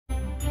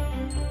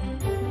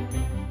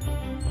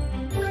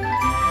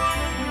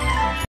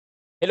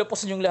Hello po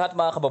sa inyong lahat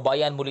mga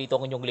kababayan, muli ito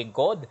ang inyong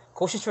lingkod,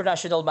 Coach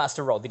International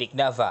Master Roderick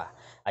Nava.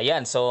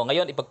 Ayan, so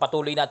ngayon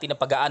ipagpatuloy natin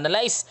ang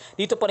pag-a-analyze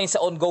dito pa rin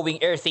sa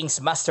ongoing Airthings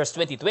Masters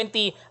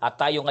 2020 at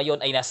tayo ngayon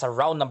ay nasa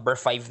round number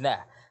 5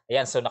 na.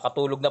 Ayan, so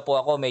nakatulog na po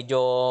ako, medyo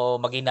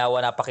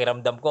maginawa na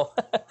pakiramdam ko.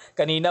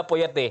 Kanina po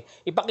yat eh.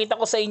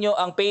 Ipakita ko sa inyo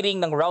ang pairing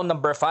ng round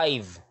number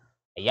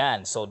 5.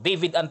 Ayan, so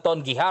David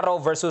Anton Guijarro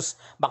versus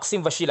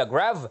Maxim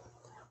Vachilagrav,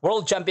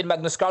 World Champion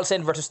Magnus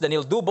Carlsen versus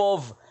Daniil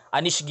Dubov,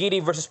 Anish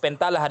Giri versus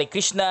Pentala Hari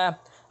Krishna,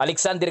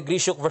 Alexander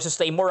Grishuk versus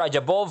Taimura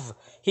Dubov,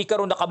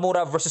 Hikaru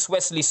Nakamura versus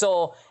Wesley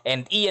So,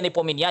 and Ian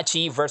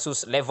Ipomeniachi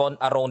versus Levon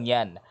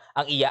Aronian.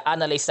 Ang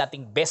i-analyze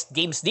nating best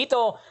games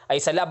dito ay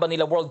sa laban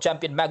nila World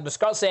Champion Magnus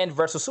Carlsen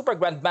versus Super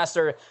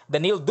Grandmaster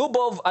Daniil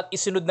Dubov, at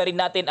isunod na rin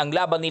natin ang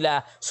laban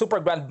nila Super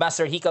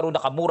Grandmaster Hikaru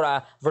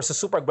Nakamura versus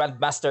Super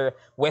Grandmaster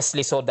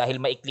Wesley So dahil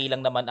maikli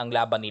lang naman ang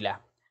laban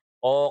nila.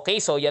 Okay,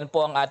 so yan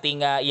po ang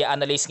ating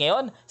i-analyze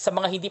ngayon. Sa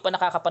mga hindi pa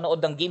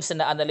nakakapanood ng games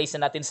na na-analyze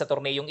na natin sa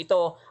torneyong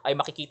ito, ay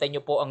makikita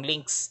nyo po ang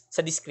links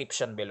sa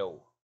description below.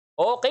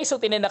 Okay,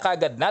 so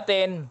tinanakagad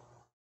natin.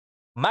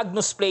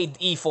 Magnus played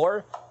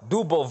E4,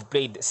 Dubov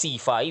played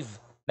C5,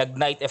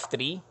 nag-Knight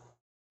F3,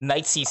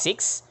 Knight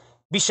C6,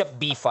 Bishop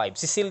B5,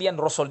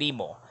 Sicilian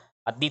Rosolimo.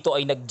 At dito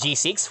ay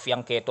nag-G6,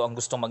 fianchetto ang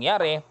gustong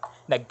mangyari,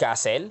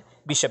 nag-Castle,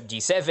 Bishop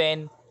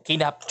G7,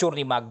 kinapture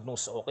ni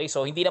Magnus. Okay,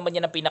 so hindi naman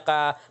yan ang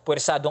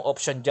pinaka-puwersadong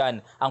option dyan.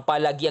 Ang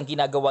palagi ang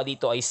ginagawa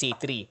dito ay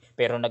C3.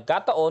 Pero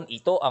nagkataon,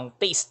 ito ang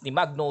taste ni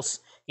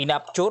Magnus.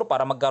 Kinapture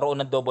para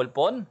magkaroon ng double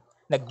pawn.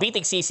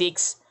 Nag-bitig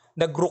C6,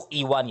 nag-rook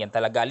E1. Yan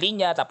talaga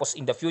linya. Tapos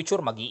in the future,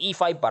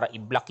 mag-E5 para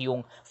i-block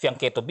yung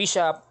fianchetto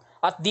bishop.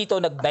 At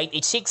dito, nag-knight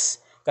H6.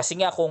 Kasi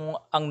nga kung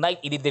ang knight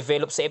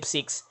i-develop sa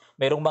F6,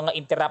 merong mga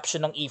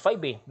interruption ng E5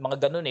 eh.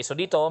 Mga ganun eh. So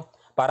dito,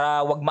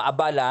 para wag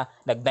maabala,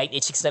 nag-knight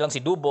H6 na lang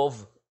si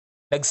Dubov.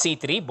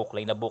 Nag-C3,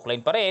 bookline na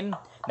bookline pa rin.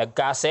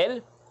 Nag-castle,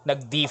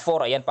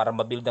 nag-D4, ayan, para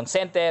mabuild ang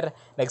center.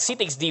 Nag-C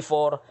takes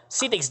D4,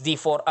 C takes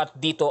D4, at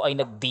dito ay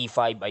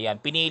nag-D5. Ayan,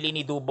 pinili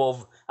ni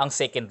Dubov ang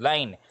second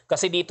line.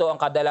 Kasi dito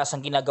ang kadalasang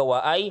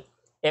ginagawa ay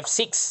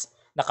F6.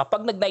 Na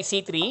kapag nag-knight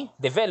C3,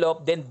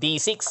 develop, then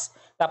D6.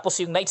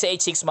 Tapos yung knight sa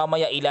H6,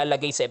 mamaya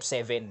ilalagay sa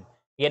F7.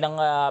 Yan ang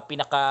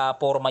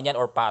pinaka-forma niyan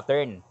or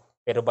pattern.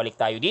 Pero balik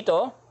tayo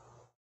dito.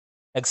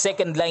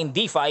 Nag-second line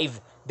D5,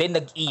 then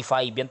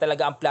nag-E5. Yan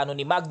talaga ang plano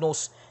ni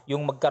Magnus,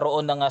 yung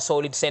magkaroon ng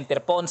solid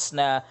center pawns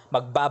na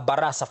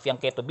magbabara sa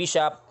fianchetto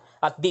bishop.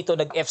 At dito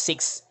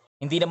nag-F6.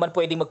 Hindi naman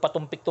pwedeng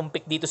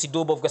magpatumpik-tumpik dito si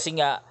Dubov kasi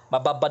nga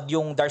mababad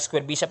yung dark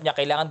square bishop niya.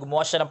 Kailangan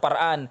gumawa siya ng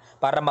paraan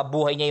para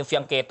mabuhay niya yung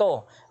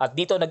fianchetto. At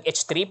dito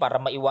nag-H3 para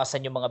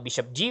maiwasan yung mga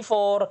bishop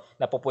G4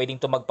 na po pwedeng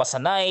tumagpa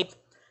sa knight.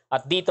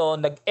 At dito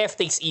nag-F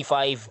takes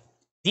E5,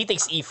 D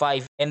takes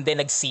E5, and then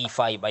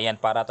nag-C5. Ayan,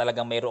 para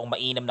talagang mayroong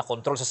mainam na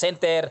control sa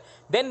center.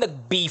 Then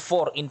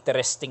nag-B4.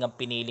 Interesting ang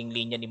piniling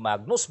linya ni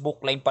Magnus.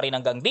 Bookline pa rin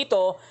hanggang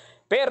dito.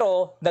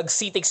 Pero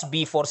nag-C takes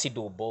B4 si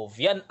Dubov.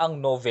 Yan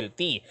ang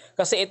novelty.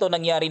 Kasi ito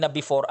nangyari na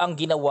before, ang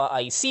ginawa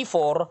ay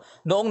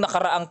C4 noong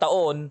nakaraang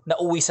taon na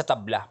uwi sa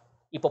tabla.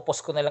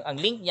 Ipopost ko na lang ang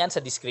link niyan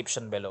sa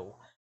description below.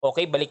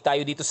 Okay, balik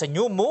tayo dito sa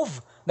new move.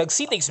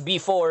 Nag-C takes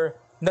B4,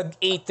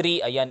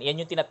 nag-A3. Ayan,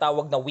 yan yung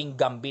tinatawag na wing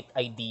gambit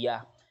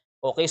idea.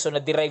 Okay, so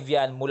na-derive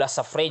yan mula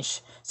sa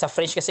French. Sa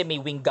French kasi may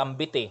wing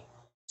gambit eh.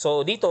 So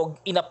dito,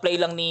 in-apply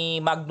lang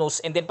ni Magnus,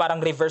 and then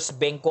parang reverse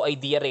Benko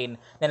idea rin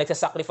na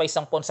nagsasacrifice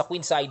ng pawn sa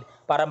queen side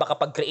para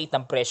makapag-create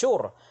ng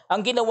pressure. Ang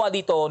ginawa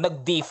dito,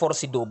 nag-D4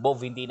 si Dubov,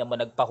 hindi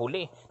naman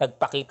nagpahuli.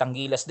 Nagpakitang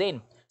gilas din.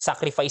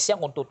 Sacrifice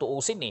yan kung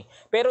tutuusin eh.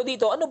 Pero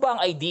dito, ano ba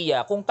ang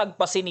idea kung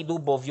tagpasin ni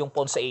Dubov yung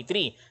pawn sa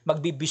A3?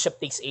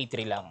 Magbi-bishop takes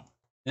A3 lang.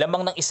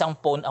 Lamang ng isang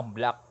pawn ang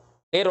black.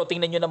 Pero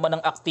tingnan nyo naman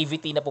ang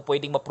activity na po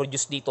pwedeng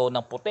ma-produce dito ng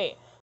puti.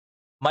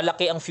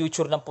 Malaki ang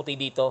future ng puti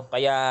dito,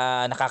 kaya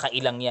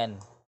nakakailang yan.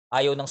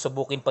 Ayaw nang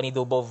subukin pa ni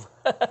Dubov.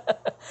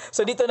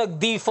 So dito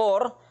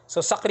nag-D4,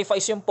 so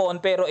sacrifice yung pawn,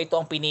 pero ito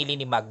ang pinili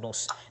ni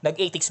Magnus.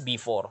 Nag-A takes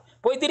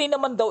B4. Pwede rin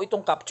naman daw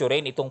itong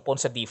capturein, itong pawn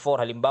sa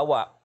D4.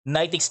 Halimbawa,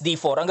 knight takes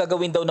D4. Ang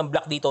gagawin daw ng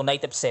black dito,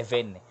 knight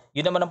F7.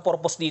 Yun naman ang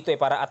purpose dito eh,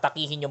 para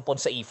atakihin yung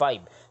pawn sa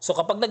E5. So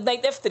kapag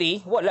nag-knight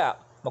F3, wala.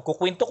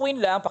 Magkuqueen to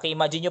queen lang,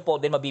 paki-imagine nyo po,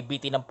 then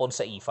mabibiti ng pawn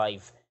sa E5.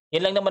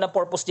 Yan lang naman ang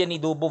purpose dyan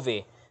ni Dubov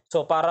eh.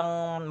 So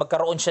parang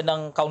magkaroon siya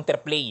ng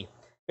counterplay.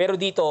 Pero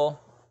dito,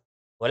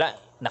 wala.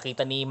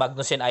 Nakita ni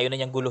Magnus yan, ayaw na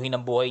niyang guluhin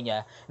ang buhay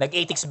niya. Nag-A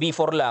takes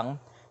B4 lang,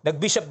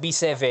 nag-bishop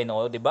B7,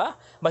 oh, di ba?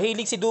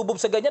 Mahilig si Dubov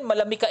sa ganyan.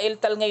 Malami ka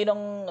Eltal ngayon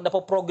ang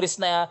napoprogress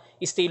na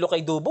estilo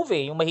kay Dubov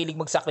eh. Yung mahilig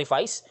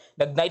mag-sacrifice.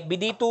 Nag-knight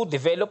BD2,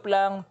 develop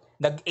lang,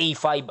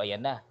 nag-A5,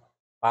 ayan na.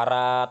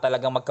 Para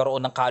talagang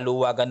magkaroon ng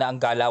kaluwagan na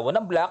ang galawan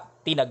ng black.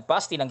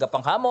 Tinagpas, tinanggap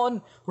ang hamon,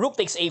 rook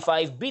takes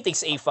A5, B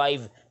takes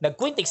A5,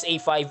 nag-queen takes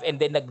A5, and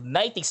then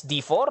nag-knight takes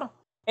D4,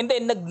 and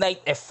then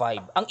nag-knight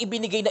F5. Ang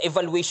ibinigay na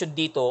evaluation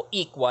dito,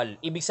 equal.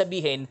 Ibig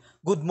sabihin,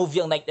 good move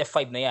yung knight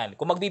F5 na yan.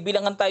 Kung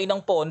magbibilangan tayo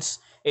ng pawns,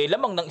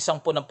 lamang ng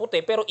isang pawn ng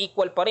puti, pero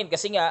equal pa rin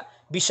kasi nga,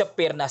 bishop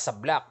pair nasa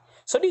black.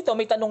 So dito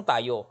may tanong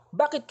tayo,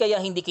 bakit kaya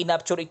hindi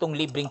kinapture itong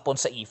libreng pawn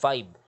sa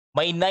E5?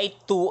 May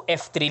knight to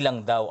F3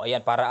 lang daw. Ayan,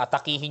 para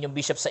atakihin yung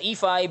bishop sa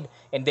E5.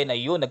 And then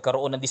ayun,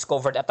 nagkaroon ng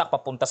discovered attack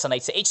papunta sa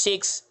knight sa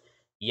H6.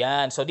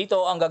 Yan. So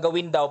dito, ang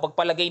gagawin daw,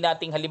 pagpalagay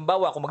nating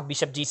halimbawa kung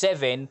mag-bishop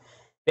G7,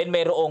 then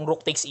mayroong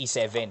rook takes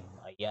E7.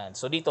 Ayan.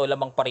 So dito,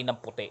 lamang pa rin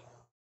ng puti.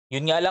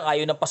 Yun nga lang,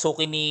 ayaw ng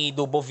pasukin ni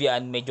Dubov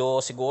yan.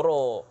 Medyo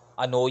siguro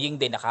annoying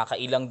din,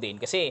 nakakailang din.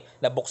 Kasi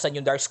nabuksan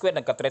yung dark square,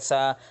 nagka-threat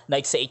sa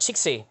knight sa H6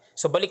 eh.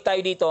 So balik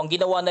tayo dito, ang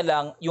ginawa na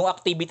lang, yung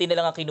activity na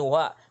lang ang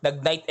kinuha.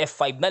 Nag-knight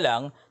F5 na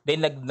lang,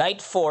 then nag-knight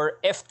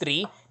 4,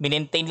 F3,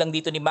 minentain lang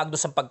dito ni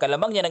Magnus ang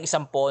pagkalamang niya ng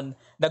isang pawn,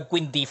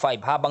 nag-queen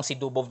D5. Habang si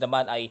Dubov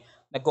naman ay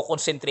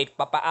nagko-concentrate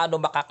paano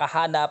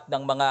makakahanap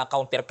ng mga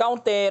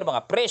counter-counter,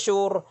 mga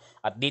pressure.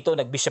 At dito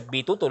nag-bishop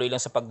B2, tuloy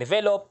lang sa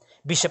pag-develop.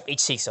 Bishop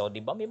H6, so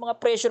di ba? May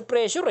mga pressure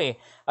eh.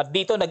 At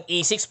dito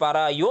nag-E6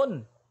 para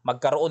yun,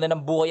 magkaroon na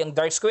ng buhay ang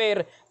dark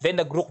square. Then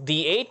nag-rook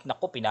D8,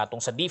 naku, pinatong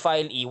sa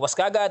D-file, iwas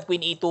kagad,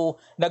 queen E2,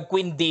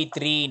 nag-queen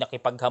D3,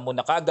 nakipaghamon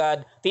na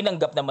kagad,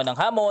 tinanggap naman ng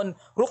hamon,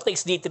 rook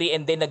takes D3,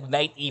 and then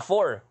nag-knight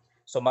E4.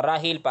 So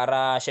marahil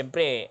para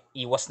syempre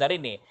iwas na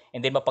rin eh.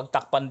 And then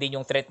mapagtakpan din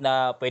yung threat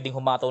na pwedeng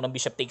humataw ng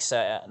bishop takes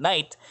sa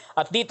knight.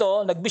 At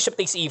dito, nag-bishop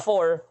takes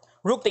E4,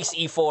 rook takes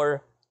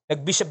E4,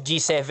 nag-bishop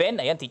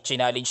G7, ayan,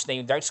 challenge na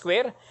yung dark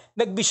square,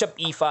 nag-bishop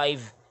E5,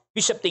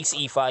 bishop takes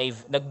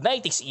E5,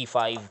 nag-knight takes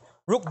E5,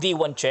 rook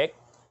D1 check,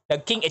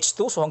 nag-king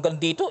H2, so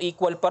hanggang dito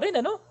equal pa rin,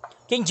 ano?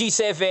 King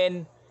G7,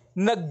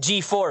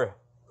 nag-G4.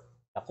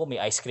 Ako, may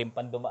ice cream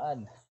pan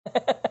dumaan.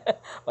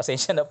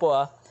 Pasensya na po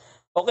ha.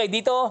 Okay,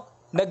 dito,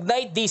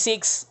 nag-knight D6,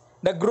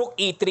 nag-rook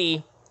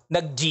E3,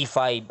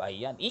 nag-G5.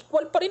 Ayan,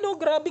 equal pa rin oh,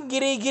 grabing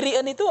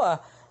giri-girian ito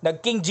ah.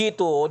 Nag-king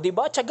G2, di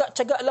ba?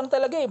 Tsaga-tsaga lang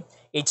talaga eh.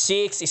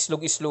 H6,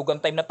 islug-islugan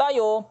time na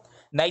tayo.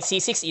 Knight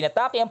C6,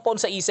 inatake ang pawn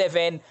sa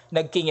E7.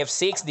 Nag-king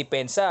F6,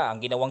 depensa.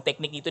 Ang ginawang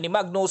technique dito ni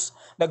Magnus,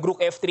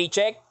 nag-rook F3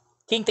 check,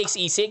 king takes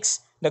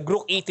E6,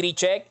 nag-rook E3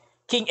 check,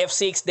 king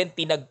F6, then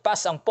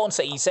pinagpas ang pawn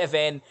sa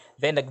E7,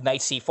 then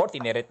nag-knight C4,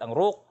 tineret ang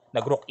rook,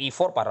 nag-rook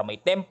E4 para may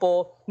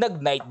tempo,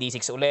 nag-knight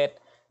D6 ulit,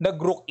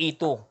 nag-rook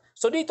E2.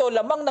 So dito,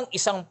 lamang ng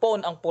isang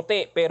pawn ang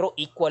puti, pero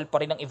equal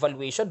pa rin ang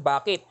evaluation.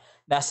 Bakit?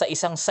 Nasa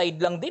isang side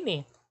lang din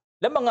eh.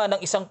 Lamang nga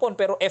ng isang pawn,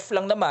 pero F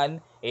lang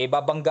naman, eh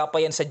babangga pa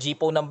yan sa G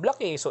pawn ng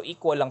black eh. So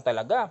equal lang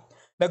talaga.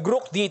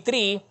 Nag-rook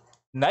D3,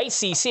 knight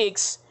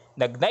C6,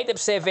 nag-knight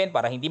F7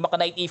 para hindi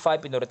maka-knight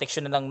E5,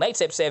 pinoreteksyon na ng knight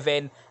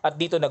F7, at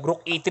dito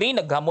nag-rook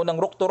E3, naghamon ng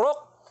rook to rook.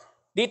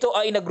 Dito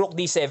ay nag-rook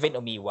D7,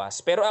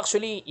 umiwas. Pero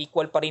actually,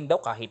 equal pa rin daw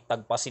kahit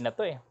tagpasin na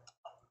to eh.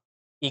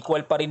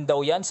 Equal pa rin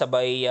daw yan,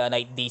 sabay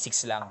knight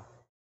D6 lang.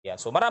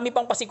 Yan. So marami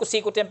pang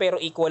pasikot-sikot yan, pero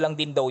equal lang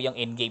din daw yung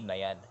endgame na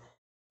yan.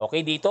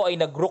 Okay, dito ay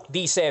nag-rook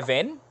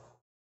D7,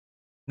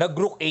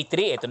 nag-rook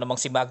A3. Ito namang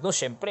si Magnus,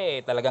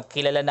 syempre, talagang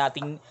kilala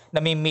nating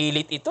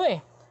namimilit ito eh.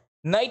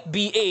 Knight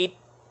B8,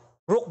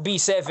 rook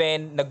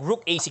B7,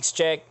 nag-rook A6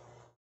 check,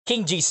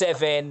 king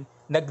G7,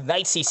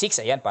 nag-knight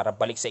C6. Ayan, para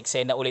balik sa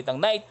eksena ulit ang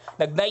knight.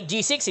 Nag-knight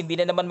G6, hindi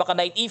na naman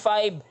maka-knight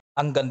E5.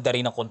 Ang ganda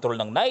rin ng control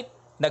ng knight.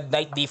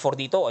 Nag-knight D4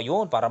 dito,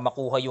 ayun, para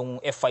makuha yung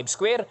F5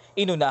 square.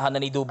 Inunahan na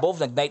ni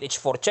Dubov, nag-knight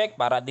H4 check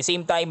para at the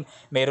same time,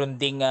 meron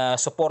ding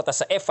suporta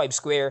sa F5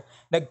 square.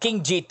 Nag-king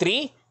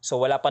G3,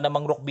 so wala pa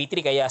namang rook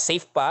B3 kaya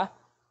safe pa.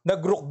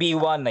 Nag-rook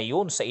B1 na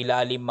yun sa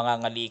ilalim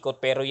mga ngalikot.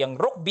 Pero yung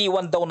rook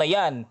B1 daw na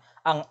yan,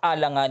 ang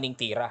alanganing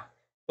tira.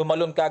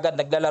 Tumalon kagad,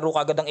 naglalaro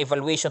kagad ng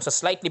evaluation sa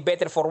slightly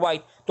better for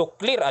white to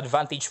clear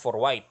advantage for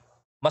white.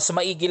 Mas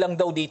maigi lang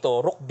daw dito,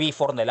 rook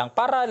B4 na lang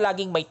para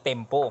laging may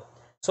tempo.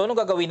 So,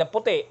 anong gagawin ng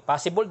puti?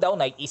 Possible daw,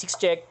 knight E6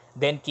 check,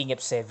 then king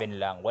F7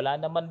 lang. Wala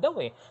naman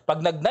daw eh. Pag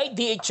nag-knight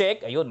D8 check,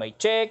 ayun, may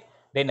check,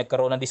 then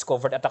nagkaroon ng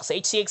discovered attack sa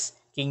H6,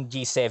 king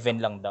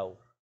G7 lang daw.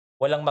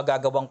 Walang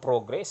magagawang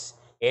progress.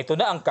 Ito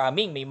na ang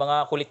coming. May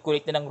mga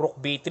kulit-kulit na ng rook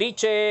B3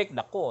 check.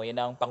 Nako,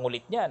 yan ang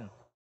pangulit niyan.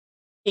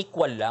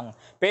 Equal lang.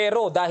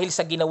 Pero dahil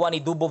sa ginawa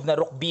ni Dubov na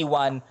rook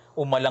B1,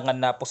 umalangan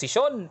na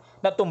posisyon,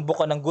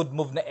 natumbukan ng good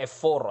move na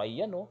F4.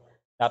 Ayan oh,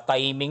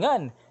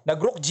 natimingan.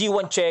 Nag-rook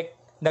G1 check,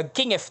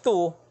 nag-king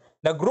F2,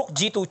 nag-rook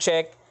G2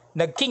 check,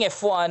 nag-king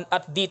F1,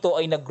 at dito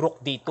ay nag-rook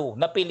D2.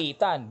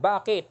 Napilitan.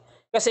 Bakit?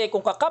 Kasi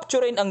kung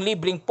kakapturin ang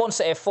libreng pawn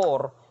sa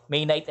F4,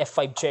 may knight F5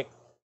 check.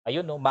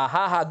 Ayun no,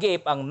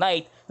 mahahagip ang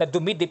knight na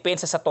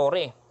dumidepensa sa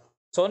tore.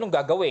 So anong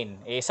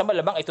gagawin? Eh sa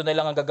malamang ito na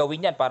lang ang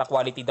gagawin niyan para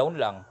quality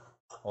down lang.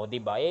 O di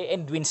ba? Eh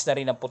end wins na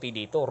rin ang puti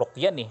dito. Rook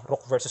yan eh.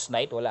 Rook versus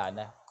knight, wala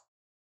na.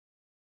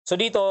 So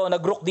dito,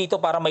 nag-rook dito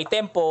para may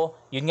tempo.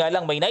 Yun nga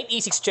lang, may knight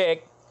E6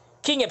 check,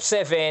 king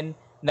F7,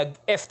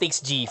 nag-F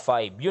takes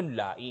G5. Yun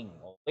laing.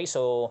 Okay,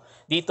 so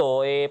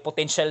dito,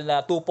 potential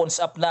na 2 pawns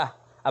up na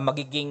ang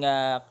magiging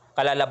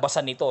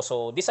kalalabasan nito.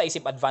 So,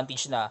 decisive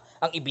advantage na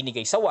ang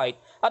ibinigay sa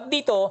white. At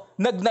dito,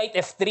 nag-knight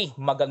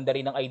F3. Maganda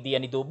rin ang idea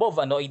ni Dubov.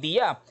 Ano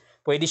idea?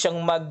 Pwede siyang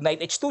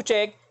mag-knight H2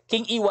 check,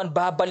 king E1,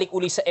 babalik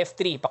uli sa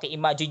F3.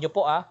 Paki-imagine nyo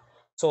po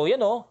So,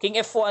 yan king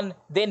F1,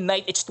 then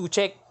knight H2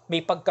 check. May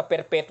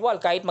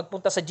pagka-perpetual. Kahit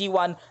magpunta sa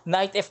G1,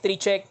 knight F3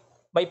 check,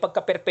 may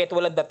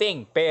pagka-perpetual ang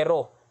dating.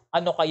 Pero,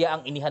 ano kaya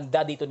ang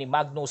inihanda dito ni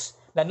Magnus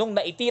na nung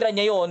naitira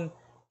niya yon,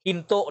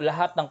 hinto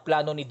lahat ng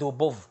plano ni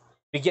Dubov.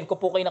 Bigyan ko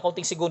po kayo ng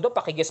kaunting segundo,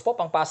 pakiguess po,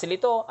 pang puzzle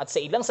ito, at sa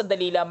ilang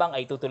sandali lamang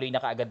ay tutuloy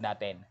na kaagad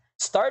natin.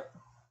 Start!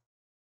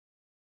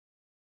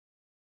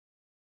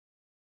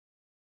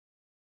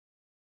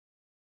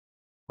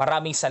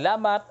 Maraming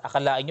salamat.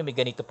 Akalain nyo may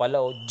ganito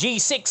pala.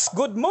 G6,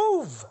 good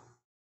move!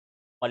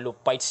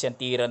 Malupait siyang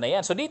tira na yan.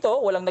 So dito,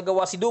 walang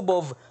nagawa si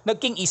Dubov,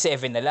 nag-king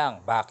E7 na lang.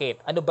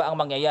 Bakit? Ano ba ang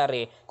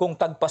mangyayari kung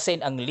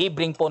tagpasin ang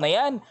libreng po na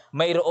yan?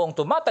 Mayroong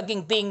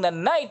tumataging-ting na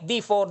Knight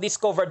D4,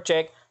 discovered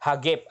check,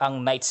 hagip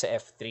ang Knight sa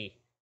F3.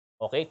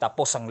 Okay,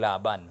 tapos ang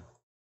laban.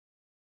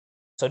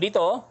 So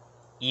dito,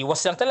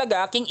 iwas lang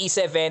talaga, King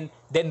E7,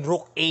 then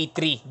Rook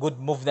A3.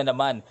 Good move na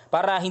naman.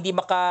 Para hindi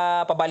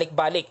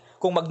makapabalik-balik.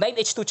 Kung mag Knight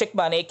H2 check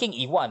man, King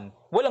E1.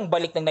 Walang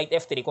balik ng Knight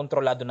F3,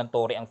 kontrolado ng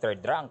Tore ang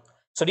third rank.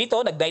 So dito,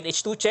 nag Knight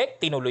H2 check,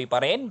 tinuloy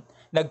pa rin.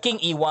 Nag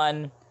King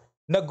E1,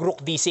 nag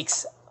Rook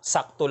D6.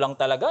 Sakto lang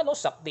talaga, no?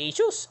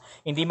 Sakdatious.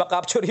 Hindi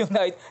makapture yung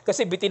Knight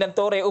kasi bitin ng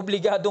Tore.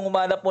 Obligadong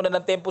umanap muna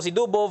ng tempo si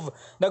Dubov.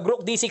 Nag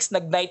Rook D6,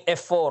 nag Knight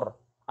F4.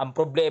 Ang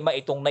problema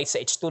itong Knight sa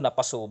H2 na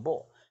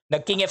pasubo.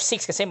 Nag King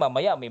F6 kasi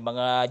mamaya may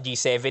mga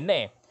G7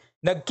 na eh.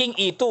 Nag King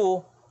E2,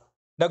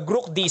 nag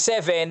Rook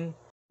D7,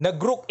 nag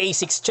Rook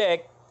A6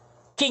 check,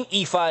 King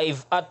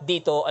E5 at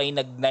dito ay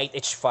nag Knight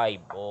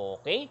H5.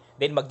 Okay?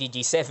 Then mag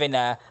G7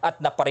 na at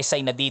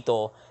naparesign na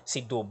dito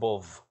si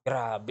Dubov.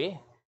 Grabe.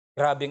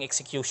 Grabe yung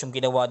execution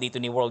ginawa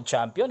dito ni World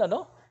Champion,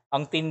 ano?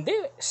 Ang tindi.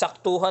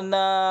 Saktuhan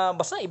na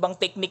basta ibang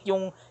technique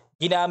yung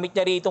ginamit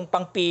niya rito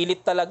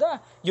pangpilit talaga.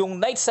 Yung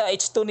Knight sa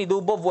H2 ni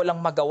Dubov walang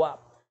magawa.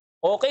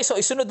 Okay, so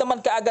isunod naman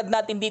kaagad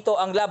natin dito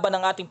ang laban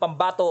ng ating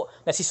pambato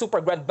na si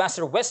Super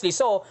Grandmaster Wesley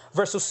So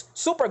versus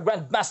Super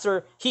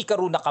Grandmaster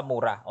Hikaru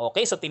Nakamura.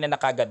 Okay, so tingnan na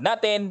kaagad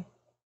natin.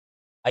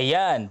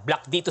 Ayan,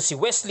 black dito si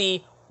Wesley,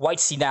 white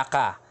si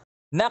Naka.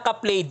 Naka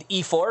played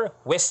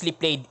E4, Wesley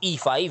played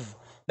E5,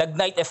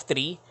 nag-Knight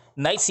F3,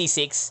 Knight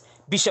C6,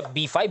 Bishop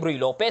B5, Roy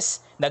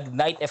Lopez,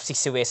 nag-Knight F6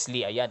 si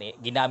Wesley. Ayan,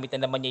 ginamit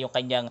na naman niya yung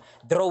kanyang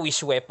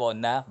drawish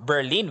weapon na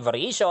Berlin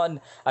variation.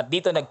 At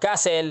dito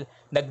nag-Castle,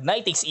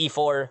 nag-Knight X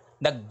E4,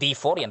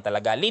 nag-D4, yan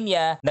talaga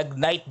linya,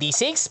 nag-Knight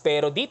D6,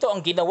 pero dito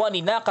ang ginawa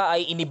ni Naka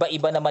ay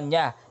iniba-iba naman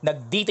niya,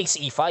 nag-D X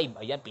E5,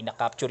 ayan,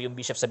 pinakapture yung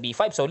bishop sa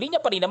B5, so linya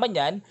pa rin naman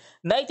yan,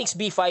 Knight X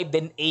B5,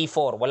 then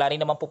A4, wala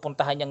rin naman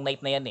pupuntahan yung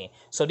knight na yan eh.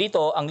 So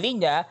dito, ang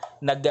linya,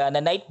 na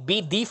Knight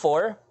B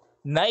D4,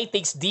 Knight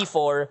X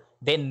D4,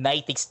 then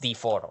Knight X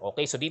D4.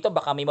 Okay, so dito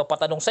baka may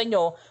mapatanong sa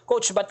inyo,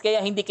 Coach, ba't kaya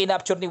hindi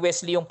kinapture ni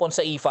Wesley yung pawn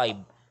sa E5?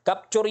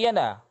 Capture yan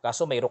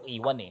kaso may Rook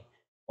E1 eh.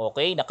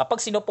 Okay, na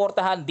kapag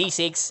sinuportahan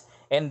D6,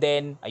 and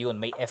then, ayun,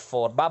 may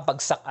F4.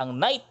 Babagsak ang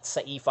Knight sa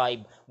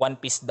E5, one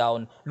piece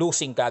down,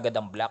 losing kagad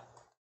ang black.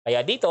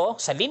 Kaya dito,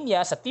 sa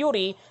linya, sa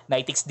theory,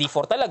 Knight X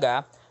D4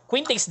 talaga,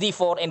 Queen takes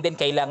D4, and then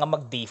kailangan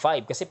mag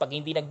D5. Kasi pag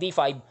hindi nag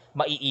D5,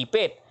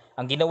 maiipit.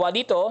 Ang ginawa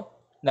dito,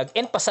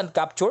 nag-end pasan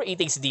capture, E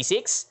takes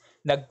D6,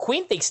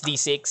 nag-Queen takes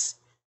D6,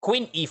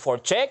 Queen E4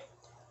 check,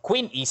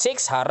 Queen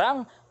E6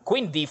 harang,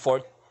 Queen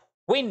D4,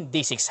 Queen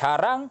D6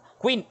 harang,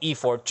 Queen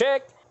E4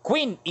 check,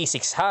 Queen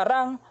E6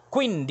 harang,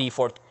 Queen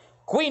D4,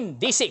 Queen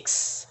D6.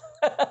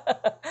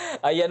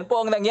 Ayan po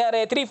ang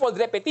nangyari. Threefold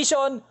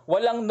repetition.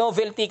 Walang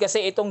novelty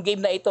kasi itong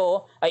game na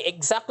ito ay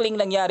exactly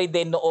nangyari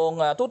din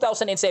noong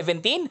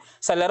 2017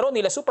 sa laro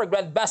nila Super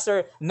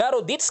Grandmaster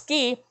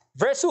Naroditsky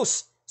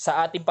versus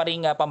sa ating pa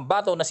ring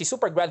pambato na si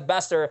Super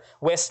Grandmaster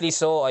Wesley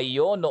So.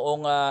 Ayun,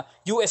 noong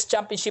US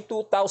Championship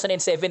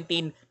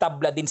 2017,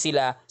 tabla din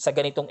sila sa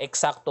ganitong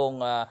eksaktong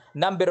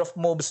number of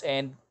moves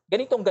and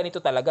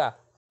ganito talaga.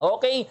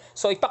 Okay,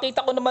 so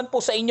ipakita ko naman po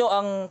sa inyo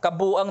ang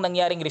kabuang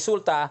nangyaring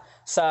resulta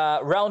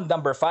sa round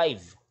number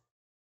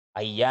 5.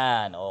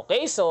 Ayan,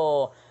 okay,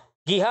 so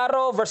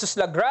Giharo versus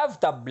Lagrave,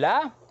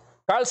 tabla.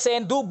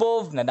 Carlsen,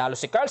 Dubov, nanalo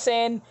si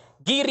Carlsen.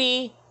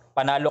 Giri,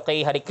 panalo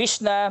kay Hari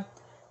Krishna.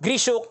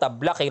 Grishuk,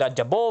 tabla kay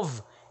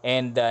Radjabov.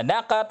 And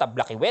Naka,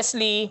 tabla kay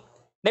Wesley.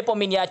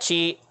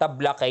 Nepomniachtchi,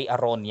 tabla kay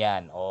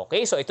Aronian.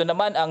 Okay, so ito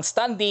naman ang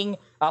standing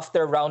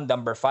after round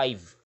number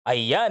 5.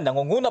 Ayan,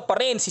 nangunguna pa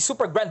rin si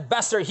Super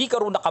Grandmaster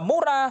Hikaru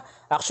Nakamura.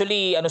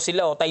 Actually,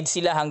 tied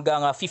sila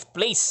hanggang 5th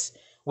place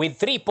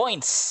with 3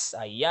 points.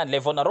 Ayan,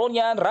 Levon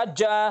Aronian,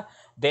 Radja,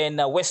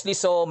 then Wesley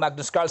So,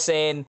 Magnus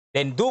Carlsen,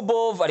 then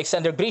Dubov,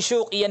 Alexander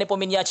Grishuk, Ian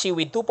Nepomniachtchi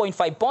with 2.5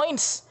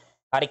 points,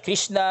 Hari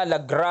Krishna,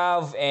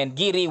 Lagrave, and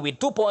Giri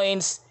with 2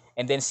 points,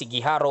 and then si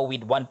Giharo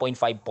with 1.5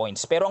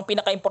 points. Pero ang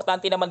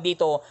pinaka-importante naman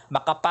dito,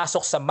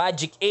 makapasok sa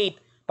Magic 8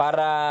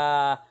 para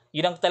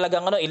yun ang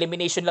talagang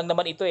elimination lang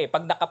naman ito eh.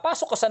 Pag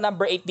nakapasok ka sa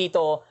number 8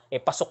 dito,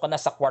 pasok ka na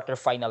sa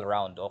quarterfinal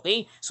round.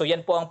 Okay? So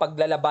yan po ang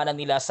paglalabanan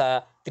nila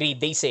sa 3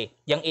 days eh.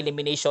 Yung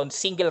elimination,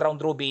 single round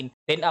robin.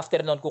 Then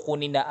after nun,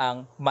 kukunin na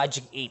ang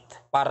Magic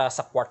 8 para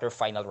sa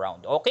quarterfinal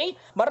round. Okay?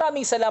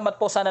 Maraming salamat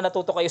po. Sana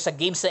natuto kayo sa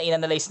games na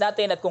inanalyze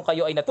natin. At kung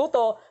kayo ay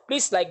natuto,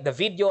 please like the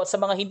video. At sa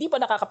mga hindi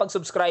pa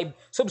nakakapag-subscribe,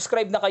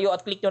 subscribe na kayo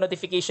at click yung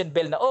notification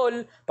bell na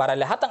all para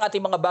lahat ng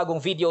ating mga bagong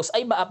videos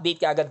ay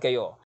ma-update kaagad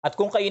kayo. At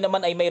kung kayo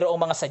naman ay mayroong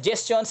mga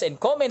suggestions and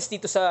comments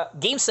dito sa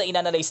games na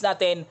inanalyze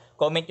natin,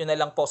 comment nyo na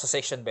lang po sa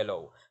section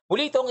below.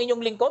 Muli ito ang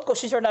inyong lingkod,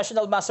 Coach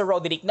International Master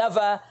Roderick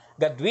Nava.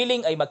 God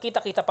willing ay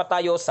magkita-kita pa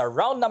tayo sa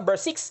round number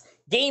 6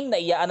 game na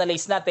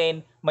i-analyze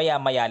natin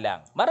maya-maya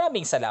lang.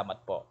 Maraming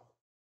salamat po.